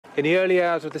In the early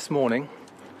hours of this morning,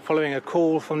 following a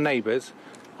call from neighbours,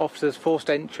 officers forced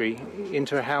entry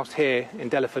into a house here in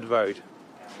Delaford Road.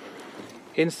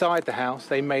 Inside the house,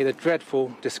 they made a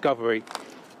dreadful discovery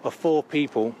of 4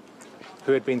 people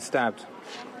who had been stabbed.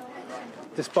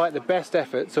 Despite the best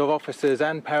efforts of officers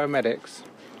and paramedics,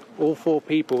 all 4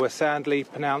 people were sadly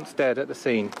pronounced dead at the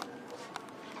scene.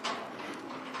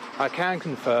 I can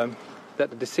confirm that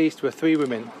the deceased were 3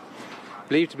 women,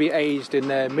 believed to be aged in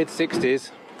their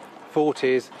mid-60s,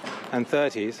 40s and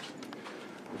 30s,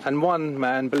 and 1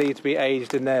 man believed to be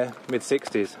aged in their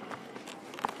mid-60s.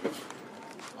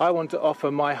 I want to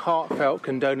offer my heartfelt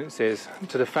condolences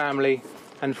to the family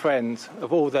and friends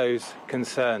of all those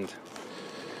concerned.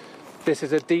 This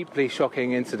is a deeply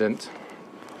shocking incident,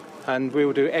 and we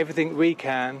will do everything we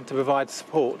can to provide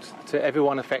support to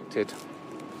everyone affected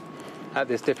at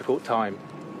this difficult time.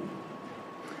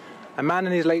 A man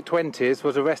in his late 20s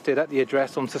was arrested at the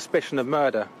address on suspicion of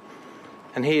murder,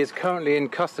 and he is currently in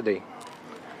custody.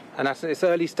 And at this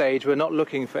early stage, we're not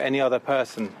looking for any other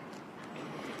person.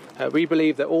 We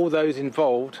believe that all those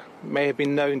involved may have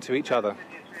been known to each other.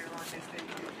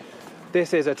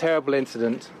 This is a terrible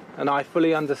incident, and I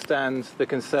fully understand the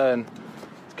concern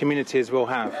communities will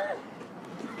have.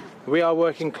 We are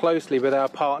working closely with our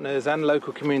partners and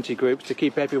local community groups to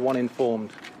keep everyone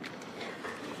informed.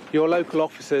 Your local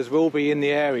officers will be in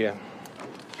the area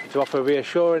to offer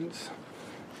reassurance,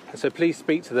 and so please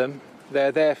speak to them.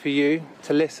 They're there for you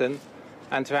to listen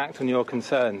and to act on your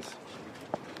concerns.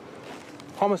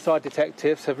 Homicide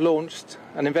detectives have launched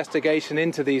an investigation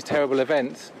into these terrible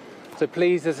events, so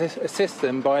please assist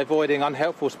them by avoiding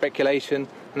unhelpful speculation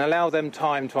and allow them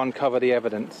time to uncover the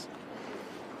evidence.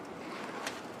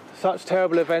 Such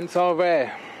terrible events are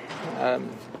rare,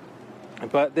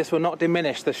 but this will not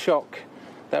diminish the shock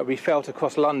that we felt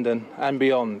across London and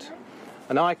beyond.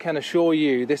 And I can assure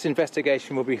you this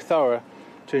investigation will be thorough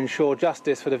to ensure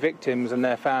justice for the victims and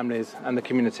their families and the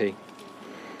community.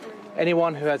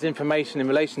 Anyone who has information in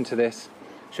relation to this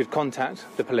should contact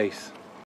the police.